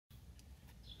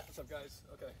up, guys?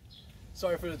 Okay,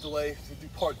 sorry for the delay. We do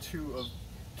part 2 of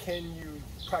can you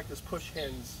practice push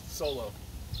hands solo.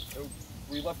 And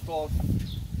we left off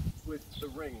with the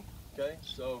ring. Okay,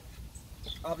 so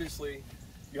obviously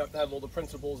you have to have all the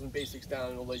principles and basics down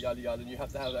and all that yada yada, and you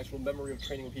have to have actual memory of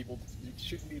training with people. You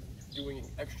shouldn't be doing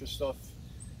extra stuff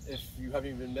if you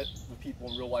haven't even met with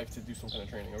people in real life to do some kind of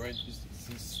training. All right, this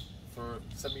is for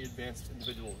semi-advanced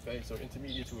individuals. Okay, so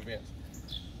intermediate to advanced.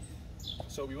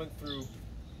 So we went through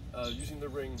using the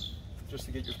ring just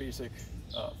to get your basic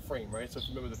frame, right? So if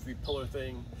you remember the 3-pillar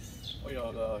thing, you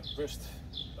know, the wrist,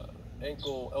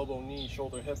 ankle, elbow, knee,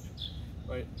 shoulder, hip,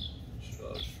 right?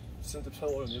 Center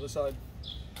pillar on the other side.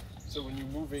 So when you're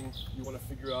moving, you want to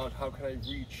figure out how can I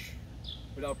reach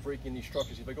without breaking these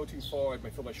structures. If I go too far, I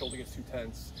might feel my shoulder gets too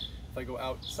tense. If I go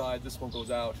outside, this one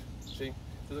goes out. See?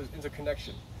 So there's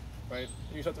interconnection, right?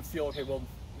 And you start to feel, okay, well,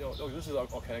 you know, oh, this is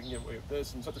okay, I can get away with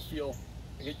this, and you start to feel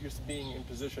and get used to being in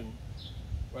position,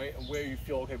 right? And where you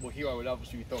feel, okay, well, here I would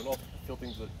obviously be thrown off, feel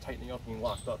things are tightening up, being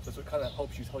locked up. That's what kind of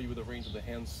helps you tell you where the range of the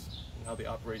hands and how they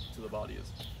operate to the body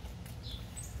is.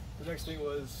 The next thing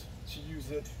was to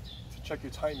use it to check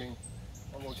your timing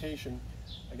on rotation.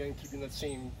 Again, keeping that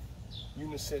same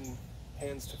unison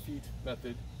hands to feet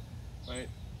method, right?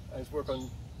 As work on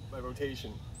my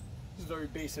rotation. This is very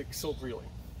basic silk reeling,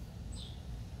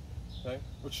 okay?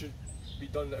 Which should be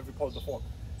done in every part of the form.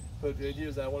 But the idea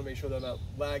is that I want to make sure that I'm not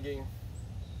lagging.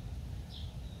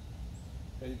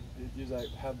 The idea is I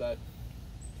have that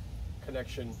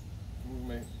connection, moving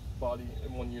my body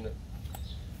in one unit.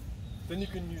 Then you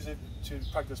can use it to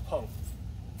practice pung.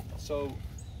 So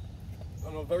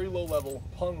on a very low level,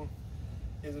 pung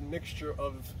is a mixture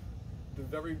of the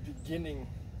very beginning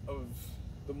of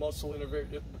the muscle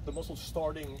the muscle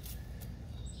starting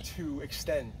to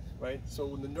extend, right? So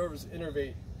when the nerves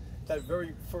innervate, that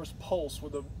very first pulse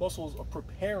where the muscles are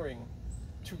preparing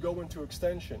to go into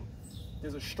extension,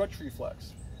 there's a stretch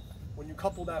reflex. When you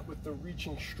couple that with the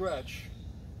reaching stretch,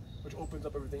 which opens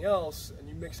up everything else, and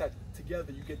you mix that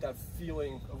together, you get that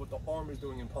feeling of what the arm is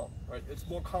doing in pump, right? It's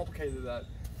more complicated than that,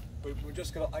 but we're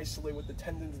just gonna isolate what the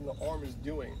tendons in the arm is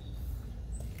doing.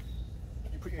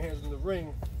 You put your hands in the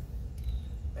ring,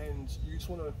 and you just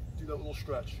wanna do that little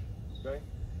stretch, okay?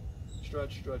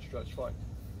 Stretch, stretch, stretch, fine.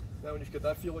 Now when you get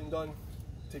that feeling done,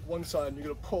 take one side and you're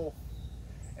gonna pull,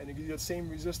 and you get that same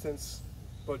resistance,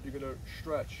 but you're gonna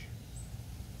stretch.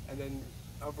 And then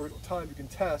over time you can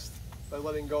test by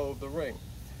letting go of the ring,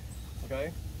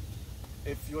 okay?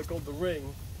 If you let go of the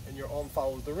ring and your arm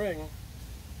follows the ring,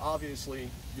 obviously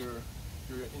you're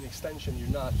in extension, you're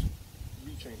not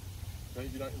reaching, okay?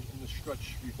 You're not in the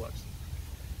stretch reflex,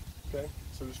 okay?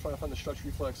 So just trying to find the stretch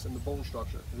reflex and the bone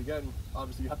structure. And again,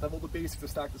 obviously you have to have all the basics to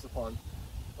stack this upon,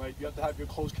 right? You have to have your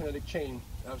closed kinetic chain,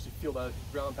 and obviously feel that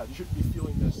ground pad. You shouldn't be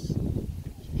feeling this,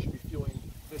 you should be feeling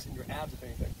this in your abs if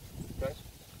anything, okay?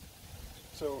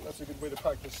 So that's a good way to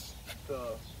practice the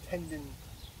tendon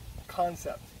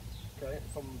concept, okay,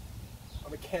 from a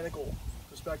mechanical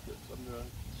perspective. So I'm going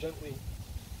to gently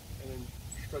and then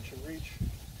stretch and reach.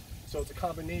 So it's a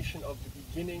combination of the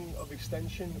beginning of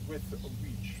extension with a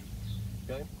reach,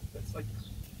 okay? That's like,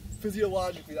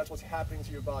 physiologically, that's what's happening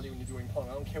to your body when you're doing pung.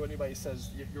 I don't care what anybody says,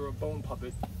 you're a bone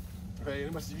puppet, okay?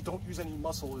 If you don't use any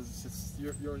muscle,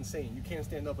 you're insane. You can't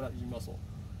stand up without using muscle,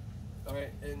 all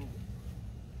right? And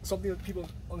something that people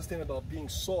understand about being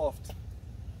soft,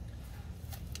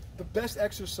 the best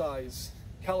exercise,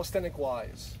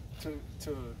 calisthenic-wise,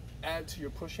 to add to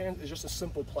your push hands is just a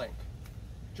simple plank.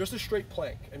 Just a straight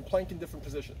plank, and plank in different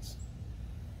positions,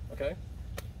 okay?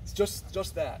 It's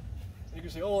just that. And you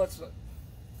can say, oh, that's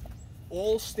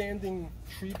all standing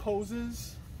tree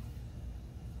poses,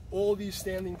 all these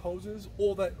standing poses,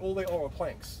 all they are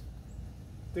planks.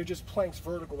 They're just planks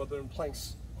vertical rather than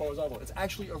planks horizontal. It's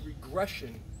actually a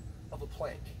regression of a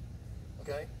plank,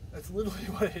 okay? That's literally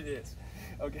what it is,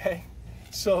 okay?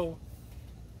 So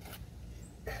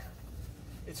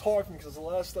it's hard for me because there's a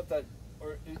lot of stuff that,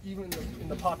 or even in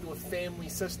the popular family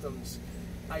systems,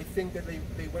 I think that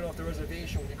they went off the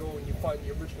reservation when you go and you find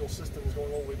the original systems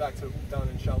going all the way back to Down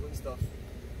and Shaolin stuff.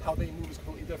 How they move is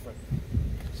completely different.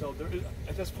 So there is,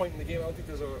 at this point in the game, I don't think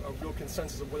there's a real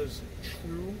consensus of what is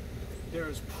true.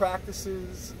 There's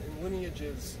practices and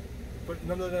lineages, but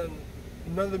none of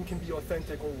them can be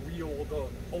authentic or real or the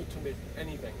ultimate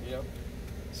anything, you know?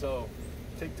 So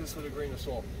take this with a grain of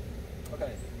salt.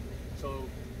 Okay, so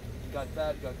you got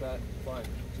that, fine.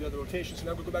 So you have the rotation. So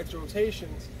now we'll go back to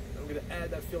rotations, and we're gonna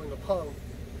add that feeling of pung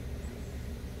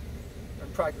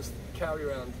and practice carry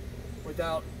around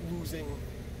without losing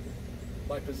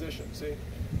my position, see?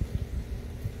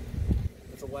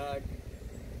 It's a lag,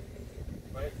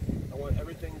 right? I want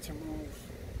everything to move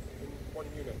one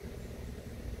unit.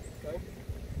 Okay?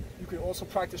 You can also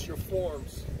practice your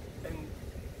forms, and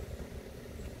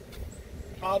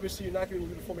obviously you're not going to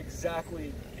do the form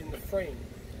exactly in the frame,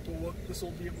 but what this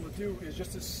will be able to do is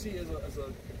just to see as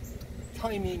a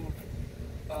timing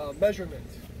measurement,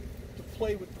 to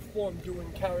play with the form,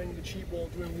 carrying the chi ball,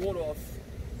 doing ward off,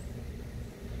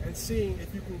 and seeing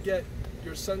if you can get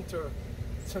your center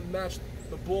to match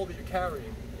the ball that you're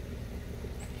carrying.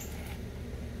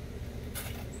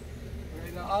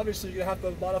 Right, now obviously you're going to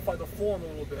have to modify the form a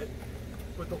little bit,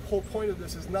 but the whole point of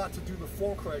this is not to do the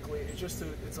form correctly, it's just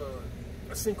it's a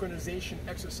synchronization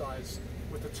exercise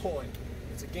with a toy.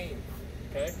 It's a game,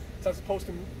 okay? It's not supposed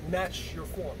to match your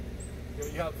form. You know,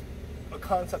 you have a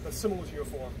concept that's similar to your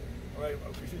form, all right?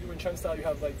 If you're doing Chen style, you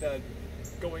have like that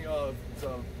going the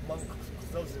monk,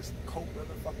 does this, cope,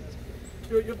 whatever the fuck it is.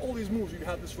 You have all these moves, you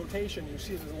have this rotation, you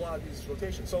see there's a lot of these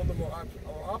rotations. Some of them are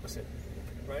opposite,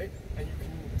 right? And you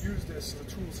can use this as a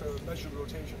tool to measure the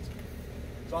rotations.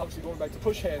 So obviously going back to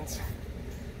push hands,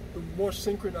 the more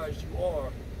synchronized you are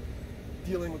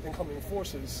dealing with incoming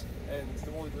forces, and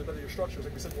the better your structure is.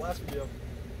 Like we said in the last video,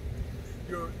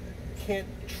 you can't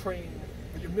train,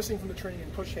 what you're missing from the training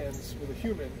in push hands with a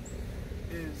human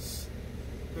is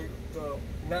the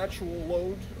natural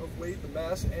load of weight, the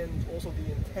mass, and also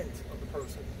the intent of the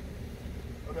person.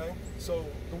 Okay? So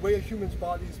the way a human's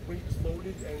body's weight is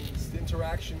loaded and the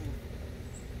interaction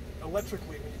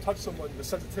electrically, when you touch someone, the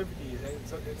sensitivity,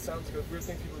 and it sounds like a weird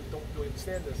thing, people don't really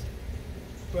understand this,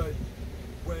 but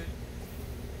when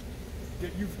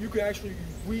you can actually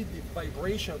read the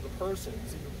vibration of the person.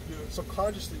 So you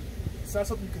subconsciously, it's not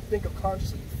something you can think of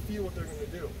consciously, you feel what they're going to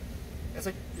do.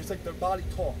 It's like their body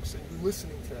talks and you're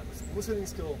listening to them. It's listening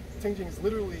skill. Tinging is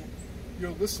literally,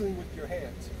 you're listening with your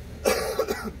hands.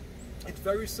 It's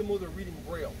very similar to reading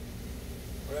Braille,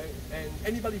 right? And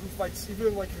anybody who fights,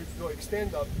 even like if you're doing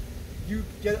stand-up, you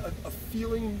get a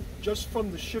feeling just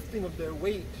from the shifting of their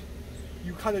weight.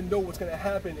 You kind of know what's going to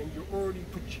happen, and you already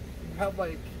you have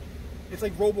like, it's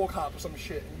like RoboCop or some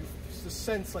shit, and you just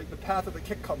sense like the path of the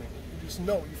kick coming. You just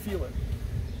know, you feel it.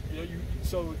 You know,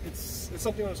 so it's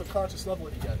something on a subconscious level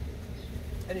that you get.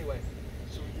 Anyway,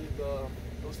 so we did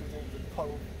those two things, the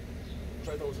pung, which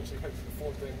I thought was actually the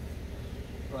fourth thing.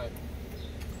 Right.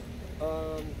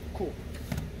 Cool.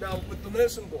 Now with the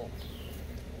medicine ball,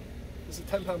 this is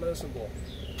a 10-pound medicine ball.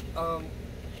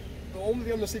 The only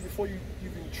thing I'm gonna say before you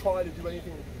even try to do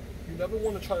anything, you never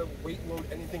want to try to weight load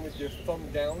anything with your thumb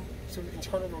down. So the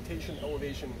internal rotation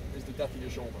elevation is the death of your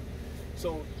shoulder.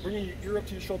 So bringing your ear up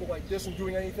to your shoulder like this and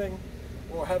doing anything,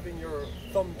 or having your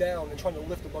thumb down and trying to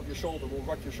lift above your shoulder will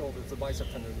wreck your shoulder. It's a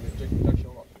bicep tendon that injects you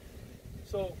up.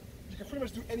 So you can pretty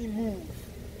much do any move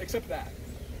except that.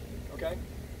 Okay?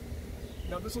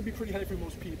 Now this will be pretty heavy for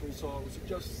most people, so I would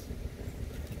suggest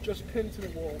just pin to the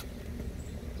wall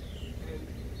and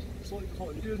slowly pull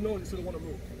it. If you just know you don't want to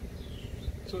move.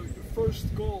 So your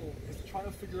first goal is to try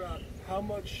to figure out how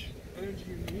much energy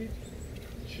you need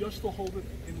just to hold it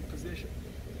in position.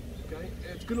 Okay?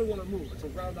 And it's going to want to move. It's a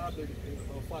round object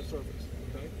on a flat surface.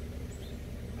 Okay?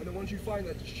 And then once you find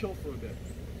that, just chill for a bit.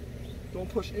 Don't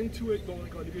push into it. Don't,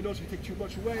 if you notice you take too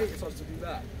much away, it starts to do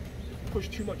that. If you push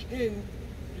too much in,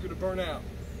 you're going to burn out.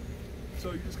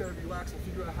 So you just got to relax and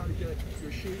figure out how to get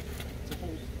your shape to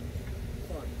hold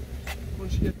fine.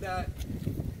 Once you get that,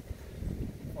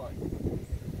 fine.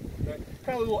 Okay?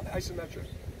 Kind of a little isometric.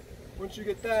 Once you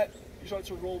get that, you start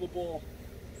to roll the ball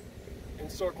in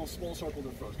circles, small circles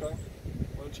at first, okay?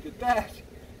 Once you get that,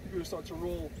 you're going to start to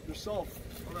roll yourself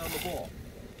around the ball.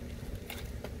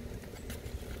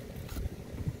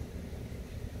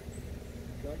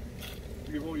 Okay?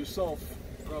 You can roll yourself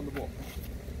around the ball.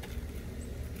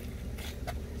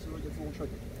 So it gets a little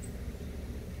tricky.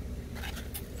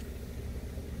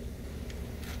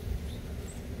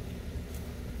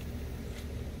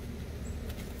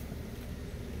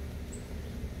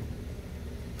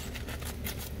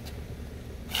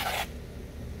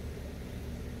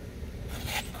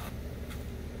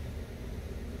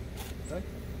 Okay?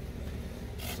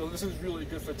 So this is really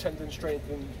good for tendon strength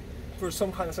and for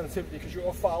some kind of sensitivity because you're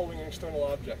all following an external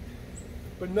object.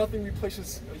 But nothing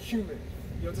replaces a human.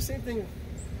 You know, it's the same thing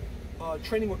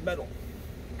training with metal.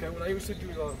 Okay, when I used to do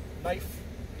a knife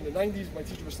in the 90s, my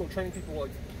teacher was still training people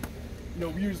like, you know,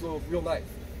 we use the real knife.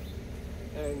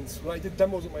 And when I did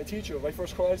demos with my teacher, my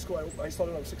first karate school, I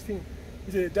started when I was 16,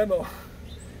 he did a demo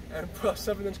and put a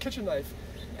 7-inch kitchen knife,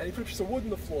 and he put a piece of wood on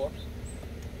the floor,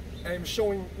 and he was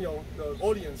showing, you know, the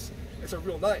audience it's a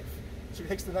real knife. So he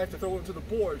takes the knife to throw it into the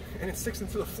board, and it sticks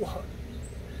into the floor.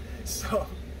 So,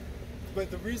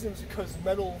 but the reason is because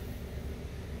metal,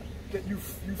 that you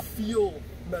feel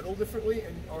metal differently,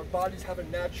 and our bodies have a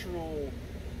natural,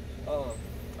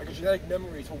 like a genetic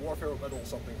memory to warfare with metal or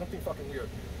something fucking weird.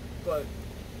 But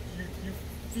you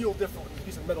feel different with a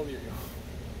piece of metal near you.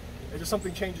 It's just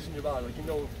something changes in your body, like you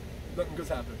know nothing good's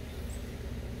happening.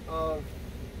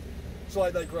 So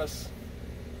I digress.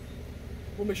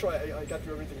 We'll make sure I got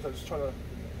through everything because I was trying to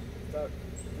do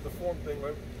the form thing,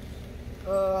 right?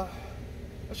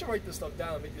 I should write this stuff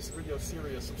down and make this video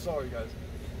serious. I'm sorry, guys.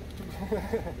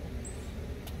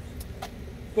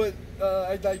 But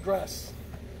I digress.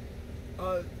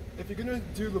 If you're gonna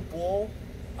do the ball,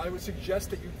 I would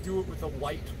suggest that you do it with a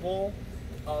light ball,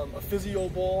 a physio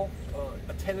ball,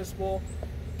 a tennis ball.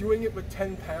 Doing it with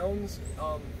 10 pounds,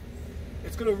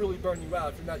 it's gonna really burn you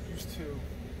out if you're not used to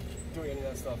doing any of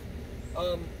that stuff.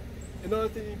 Another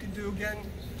thing you can do again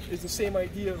is the same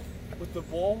idea with the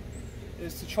ball,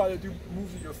 is to try to do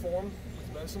moves with your form with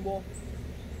the medicine ball.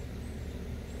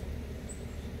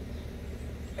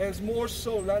 And it's more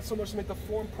so, not so much to make the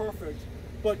form perfect,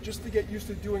 but just to get used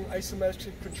to doing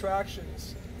isometric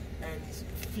contractions and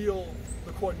feel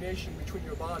the coordination between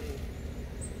your body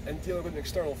and dealing with an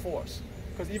external force.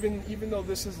 Because even though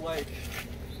this is like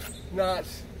not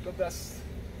the best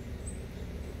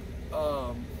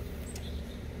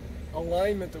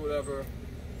alignment or whatever,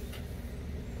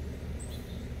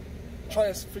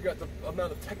 trying to figure out the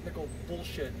amount of technical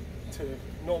bullshit to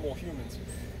normal humans.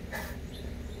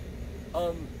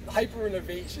 Hyper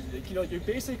innovation, you know, you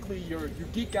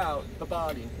geek out the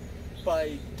body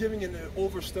by giving it an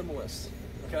overstimulus.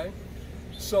 Okay,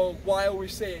 so why I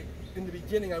always say in the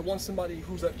beginning, I want somebody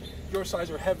who's at your size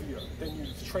or heavier than you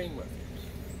to train with.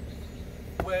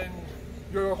 When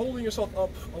you're holding yourself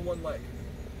up on one leg,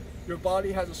 your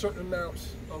body has a certain amount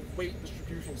of weight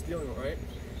distribution it's dealing with, right?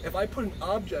 If I put an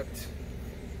object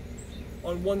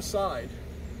on one side,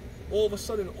 all of a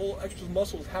sudden all extra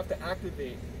muscles have to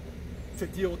activate to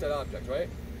deal with that object, right?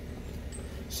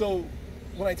 So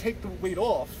when I take the weight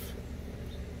off,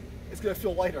 it's going to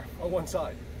feel lighter on one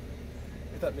side,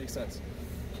 if that makes sense.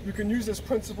 You can use this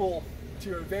principle to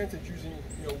your advantage using,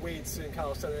 you know, weights and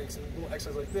calisthenics and little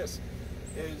exercises like this,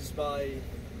 is by,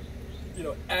 you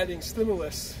know, adding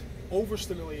stimulus,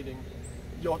 overstimulating,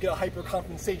 you'll get a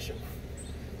hypercompensation.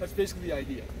 That's basically the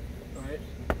idea, all right?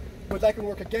 But that can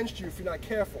work against you if you're not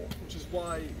careful, which is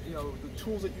why, you know, the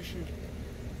tools that you should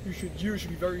use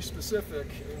should be very specific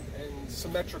and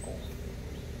symmetrical,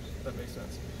 if that makes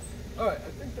sense. All right,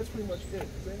 I think that's pretty much it.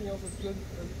 Is there anything else that's good?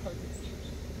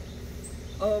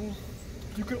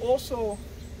 You could also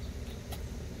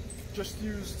just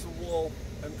use the wall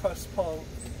and press pong.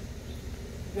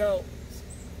 Now,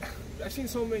 I've seen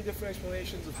so many different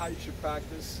explanations of how you should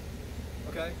practice,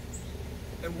 okay?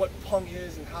 And what pong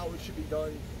is and how it should be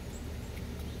done.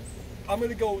 I'm going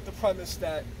to go with the premise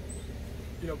that,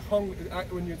 you know, pong,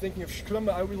 when you're thinking of, because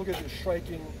I always look at it as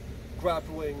striking,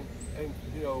 grappling, and,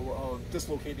 you know,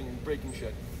 dislocating and breaking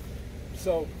shit.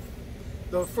 So,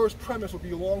 the first premise would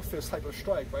be a long fist type of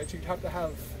strike, right? So you'd have to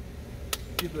have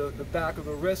either the back of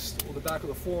the wrist, or the back of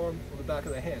the forearm, or the back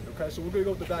of the hand, okay? So we're going to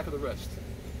go with the back of the wrist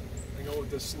and go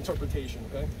with this interpretation,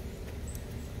 okay?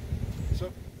 So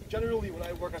generally when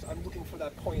I work, I'm looking for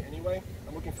that point anyway.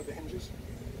 I'm looking for the hinges.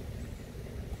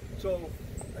 So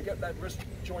I get that wrist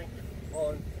joint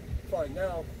on. Fine.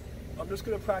 Now I'm just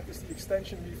going to practice the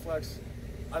extension reflex.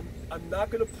 I'm not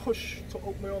going to push to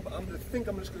open my arm, but I'm just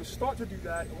going to start to do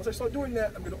that. And once I start doing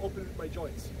that, I'm going to open my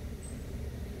joints.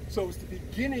 So it's the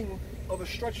beginning of a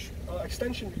stretch,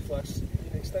 extension reflex. An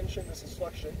extension, this is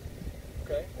flexion,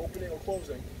 okay? Opening or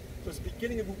closing. So it's the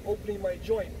beginning of opening my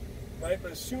joint, right?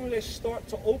 But as soon as I start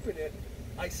to open it,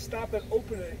 I stop at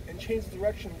opening and change the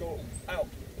direction and go out.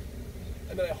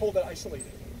 And then I hold that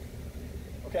isolated,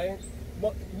 okay?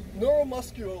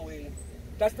 Neuromuscularly,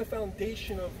 that's the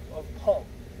foundation of pump.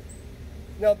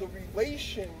 Now the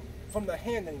relation from the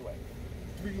hand anyway,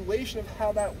 the relation of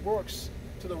how that works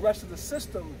to the rest of the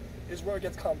system is where it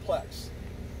gets complex,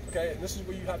 okay? And this is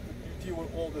where you have to deal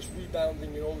with all this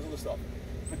rebounding and all this other stuff.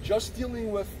 But just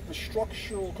dealing with the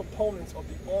structural components of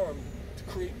the arm to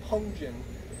create punction,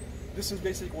 this is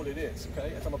basically what it is,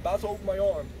 okay? As I'm about to open my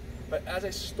arm, but as I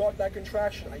start that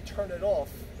contraction, I turn it off.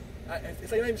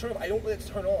 It's like not even turn off, I don't let it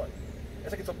turn on.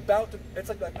 It's like it's about to, it's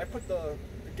like I put the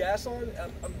gas on,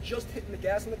 and I'm just hitting the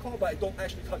gas in the car, but I don't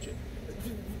actually touch it.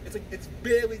 It's like it's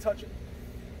barely touching.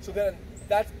 So then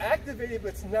that's activated,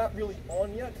 but it's not really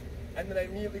on yet, and then I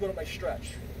immediately go to my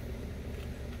stretch.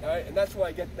 All right, and that's why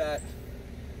I get that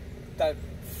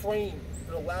frame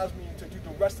that allows me to do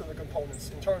the rest of the components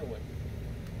internally.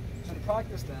 So to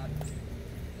practice that,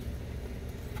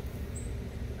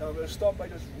 I'm going to start by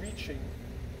just reaching.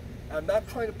 I'm not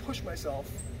trying to push myself,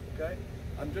 okay?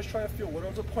 I'm just trying to feel where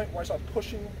there's a point where I start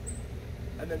pushing,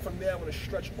 and then from there I'm going to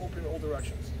stretch open in all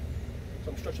directions.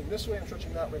 So I'm stretching this way, I'm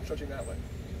stretching that way, I'm stretching that way.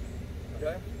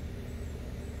 Okay?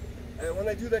 And when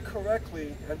I do that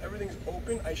correctly and everything's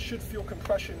open, I should feel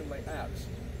compression in my abs.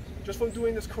 Just from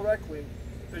doing this correctly,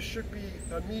 there should be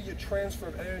an immediate transfer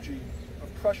of energy,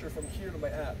 of pressure from here to my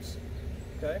abs.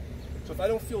 Okay? So if I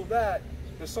don't feel that,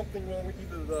 there's something wrong with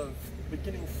either the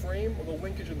beginning frame or the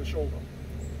linkage in the shoulder.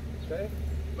 Okay?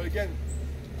 But again,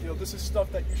 you know, this is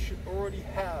stuff that you should already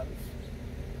have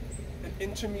an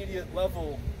intermediate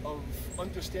level of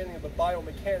understanding of the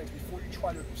biomechanics before you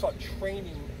try to start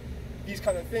training these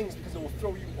kind of things, because it will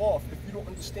throw you off if you don't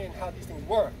understand how these things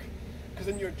work. Because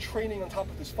then you're training on top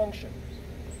of dysfunction,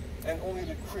 and only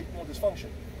to create more dysfunction.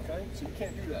 Okay? So you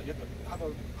can't do that. You have to have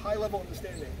a high level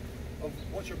understanding of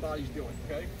what your body's doing.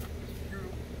 Okay? If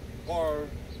you are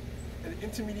at an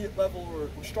intermediate level or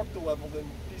instructor level, then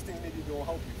these things maybe will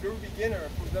help you. If you're a beginner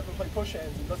who's never played push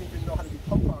hands and doesn't even know how to do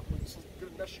pump properly, this is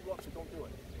going to mess you up, so don't do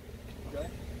it. Okay?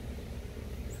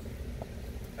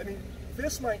 I mean,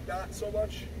 this might not so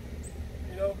much,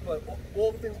 you know, but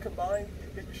all the things combined,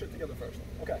 get your shit together first.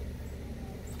 Okay.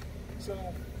 So,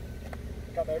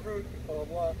 got my root, blah, blah,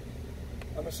 blah.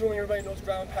 I'm assuming everybody knows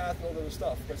ground path and all the other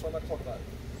stuff, okay, so I'm not going to talk about it.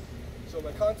 So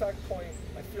my contact point,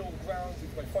 I feel ground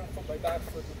with my front foot, my back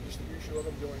foot, the distribution of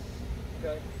what I'm doing.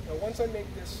 Okay? Now once I make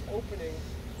this opening,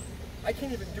 I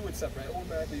can't even do it separate. I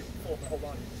automatically fill up my whole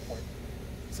body at this point.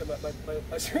 So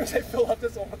as soon as I fill up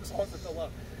this one wants to fill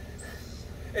up.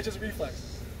 It's just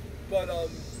reflex. But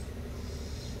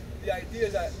the idea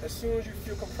is that as soon as you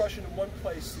feel compression in one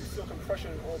place, you feel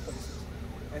compression in all places.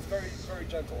 And it's very, very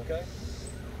gentle, okay?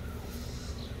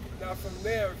 Now from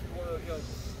there, if you want to, you know,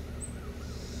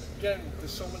 again,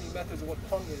 there's so many methods of what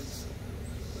pung is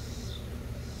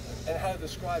and how to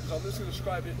describe it. So I'm just going to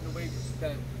describe it in a way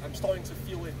that I'm starting to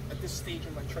feel it at this stage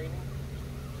in my training,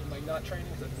 in my not training,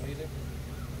 because that's amazing.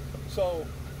 So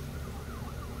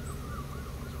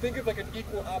think of like an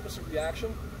equal opposite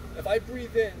reaction. If I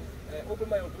breathe in and I open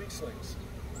my oblique slings,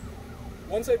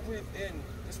 once I breathe in,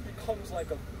 this becomes like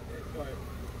a,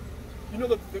 you know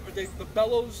the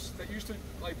bellows that used to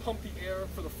like pump the air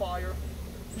for the fire?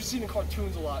 You've seen in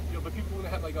cartoons a lot, you know, but people when they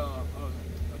have like a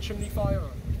chimney fire or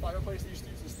a fireplace, they used to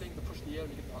use this thing to push the air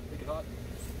and make it hot.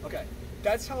 Okay,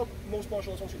 that's how most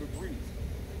martial arts want you to breathe.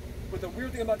 But the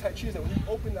weird thing about Tai Chi is that when you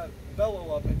open that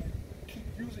bellow up and you keep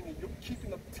using it, you're keeping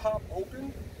the top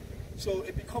open, so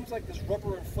it becomes like this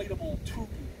rubber inflatable tube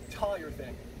tire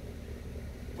thing,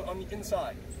 but on the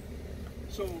inside.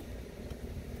 So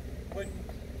when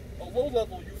a low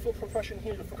level, you feel compression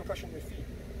here, you feel compression in your feet.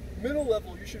 Middle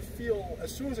level, you should feel,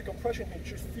 as soon as a compression hits,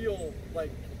 you should feel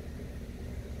like,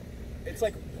 it's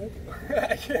like boop.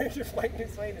 I can't just like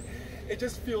explain it. It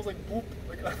just feels like boop.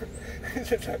 Like,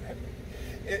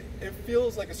 it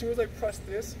feels like as soon as I press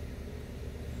this,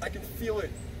 I can feel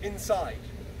it inside.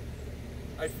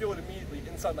 I feel it immediately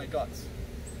inside my guts.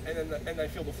 And then I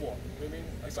feel the floor. You know what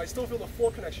I mean? So I still feel the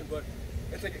floor connection, but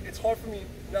it's like, it's hard for me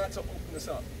not to open this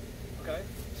up. Okay?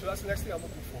 So that's the next thing I'm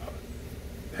looking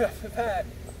for. After that,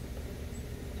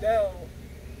 now,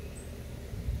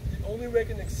 the only way I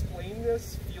can explain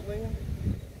this feeling,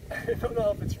 I don't know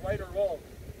if it's right or wrong,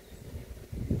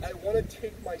 I want to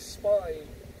take my spine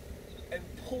and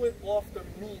pull it off the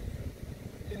meat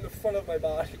in the front of my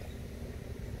body.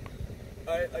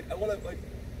 I want to like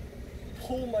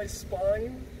pull my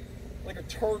spine like a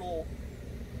turtle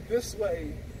this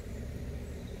way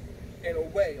and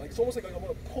away. Like it's almost like I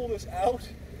want to pull this out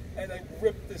and then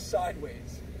rip this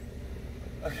sideways.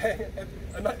 Okay,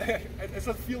 and it's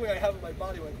a feeling I have in my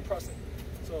body when I'm compressing.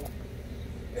 So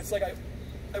it's like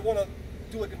I want to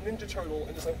do like a Ninja Turtle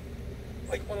and just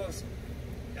like one of those,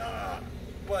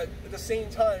 but at the same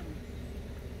time,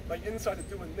 my inside is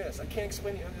doing this. I can't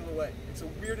explain it any other way. It's the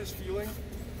weirdest feeling,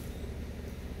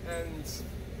 and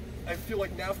I feel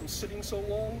like now from sitting so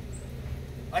long,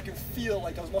 I can feel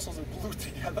like those muscles are glued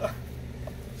together.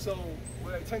 So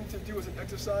what I tend to do as an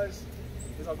exercise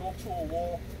is I'll go up to a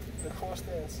wall in a cross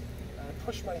stance, and I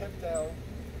push my hip down,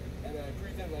 and then I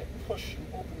breathe in and I push and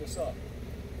open this up.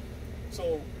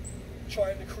 So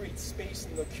trying to create space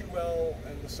in the QL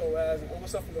and the psoas and all the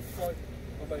stuff in the front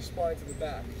of my spine to the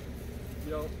back.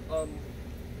 You know,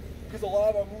 because a lot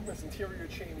of our movements, interior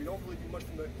chain, we don't really do much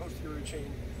from the posterior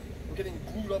chain. We're getting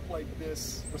glued up like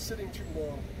this, we're sitting too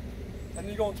long, and then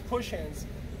you go into push hands,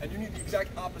 and you need the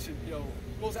exact opposite, you know,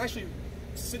 well it's actually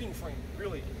sitting frame,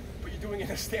 really, but you're doing it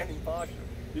in a standing posture.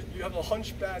 You have a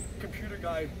hunchback computer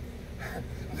guy,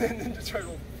 Ninja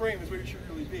Turtle frame is where you should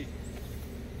really be.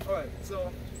 Alright,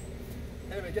 so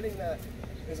anyway, getting that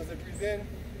is as I breathe in,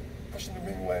 pushing the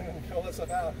wing and all that stuff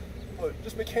out, But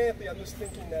just mechanically, I'm just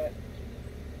thinking that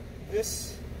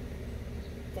this,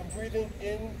 from breathing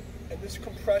in and this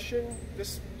compression,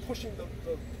 this pushing the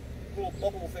little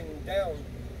bubble thing down,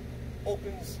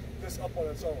 opens this up on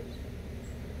its own.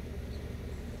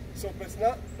 So but it's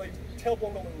not like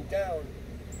tailbone going down,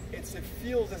 it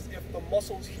feels as if the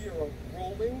muscles here are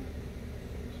rolling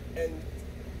and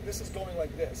this is going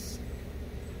like this.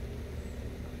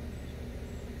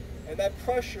 And that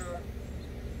pressure,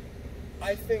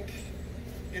 I think,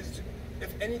 is,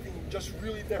 if anything, just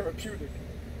really therapeutic.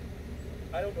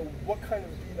 I don't know what kind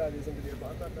of bee that is under there,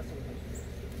 but I'm not messing with it.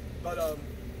 But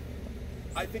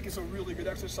I think it's a really good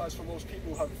exercise for most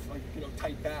people who have, like, you know,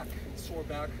 tight back and sore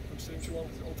back from sitting too long,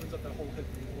 because it opens up that whole hip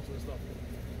and all sort of stuff.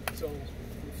 So in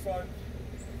the front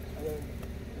and then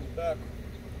in the back.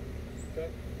 Okay.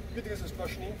 Good thing is this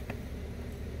brush knee,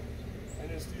 and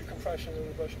just do compression in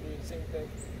the brush knee, same thing.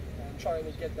 I'm trying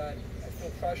to get that. I feel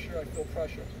pressure. I feel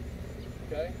pressure.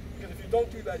 Okay. Because if you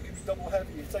don't do that, you can be double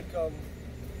heavy. It's like,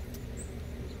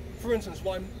 for instance,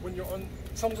 when you're on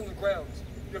someone's on the ground,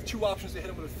 you have two options to hit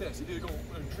them with a fist. You either go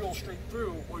and drill straight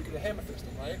through, or you can hammer fist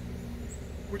them, right?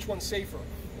 Which one's safer,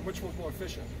 and which one's more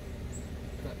efficient?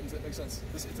 Does that make sense?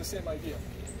 It's the same idea.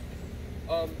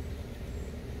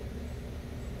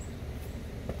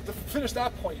 To finish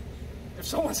that point, if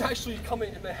someone's actually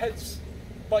coming and the head's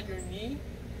by your knee,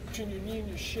 between your knee and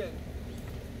your shin,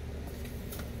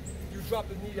 you drop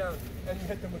the knee down and you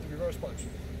hit them with the reverse punch.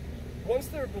 Once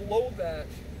they're below that,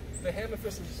 the hammer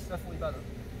fist is definitely better.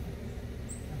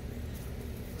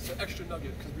 It's an extra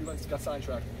nugget because we got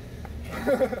sidetracked.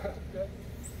 Okay.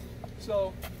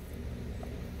 So,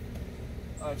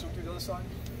 alright, so we'll do the other side.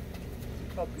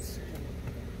 You probably can see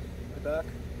in the back.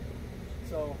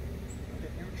 So,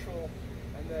 get neutral,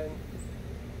 and then.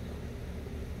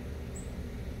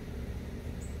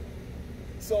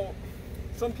 So,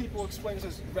 some people explain this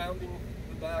as rounding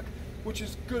the back, which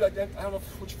is good. I don't know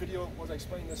which video it was I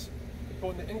explained this, but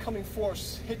when the incoming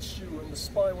force hits you and the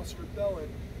spine wants to repel it,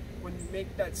 when you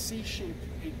make that C shape,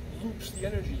 it loops the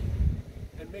energy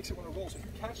and makes it want to roll. So if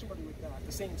you catch somebody with that at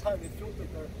the same time, it feels like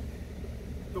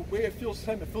the way it feels to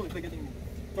them, it feels like they're getting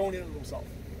thrown in on themselves.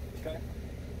 Okay?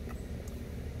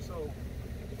 So,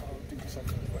 I'll do the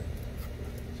second way.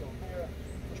 So here,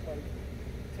 push my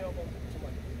tailbone to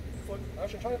my foot.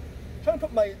 Actually, I'm trying to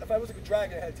put my, if I was like a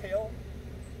dragon that had a tail,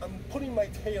 I'm putting my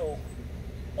tail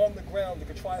on the ground like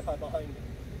a tripod behind me.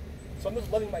 So I'm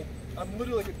just letting I'm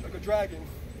literally like a dragon,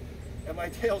 and my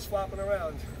tail's flapping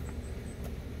around.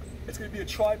 It's going to be a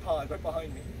tripod right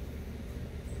behind me.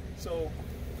 So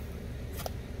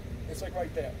it's like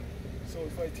right there. So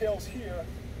if my tail's here,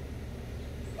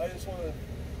 I just want to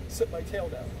sit my tail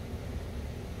down.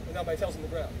 And now my tail's on the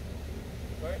ground.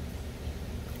 Right?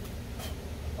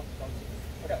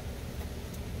 Okay.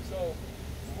 So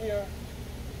from here,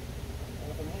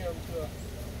 and from here to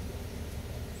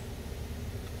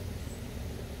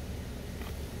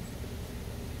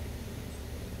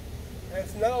and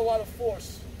it's not a lot of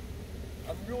force.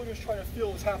 I'm really just trying to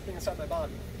feel what's happening inside my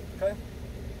body. Okay?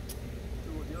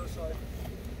 Do it with the other side.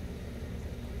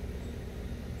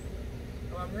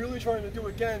 What I'm really trying to do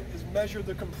again is measure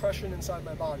the compression inside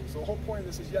my body. So the whole point of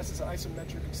this is, yes, it's an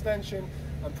isometric extension.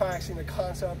 I'm practicing the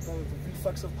concept of the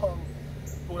reflexive pump.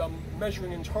 But what I'm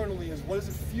measuring internally is, what does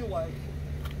it feel like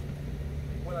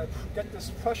when I get this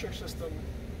pressure system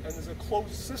and there's a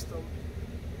closed system?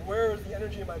 Where is the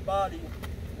energy in my body?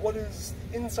 What is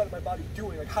inside of my body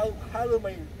doing? Like how do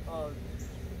my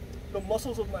the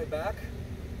muscles of my back,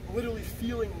 literally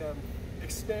feeling them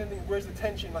expanding? Where's the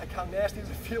tension? Like how nasty does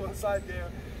it feel inside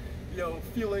there? You know,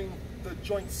 feeling the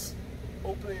joints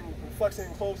opening and flexing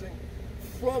and closing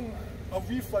from a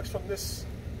reflex from this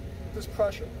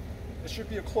pressure. It should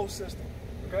be a closed system.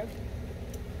 Okay?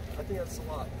 I think that's a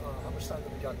lot. How much time do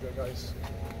we got there, guys?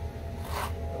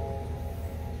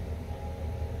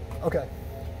 Okay.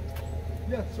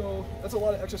 Yeah, so that's a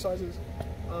lot of exercises.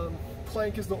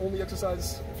 Plank is the only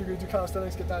exercise. If you're going to do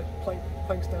calisthenics, get that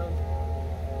planks down.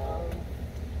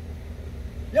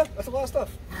 Yeah, that's a lot of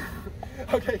stuff.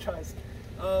 Okay, guys.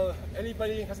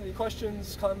 Anybody has any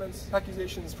questions, comments,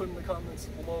 accusations, put them in the comments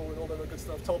below and all that other good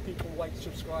stuff. Tell people, like,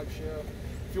 subscribe, share.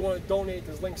 If you want to donate,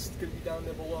 there's links going to be down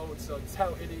there below. It's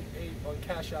Tao888 on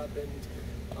Cash App and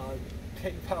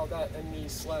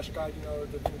PayPal.me/guiding our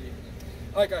divinity.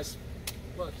 All right, guys.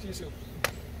 Well, see you soon.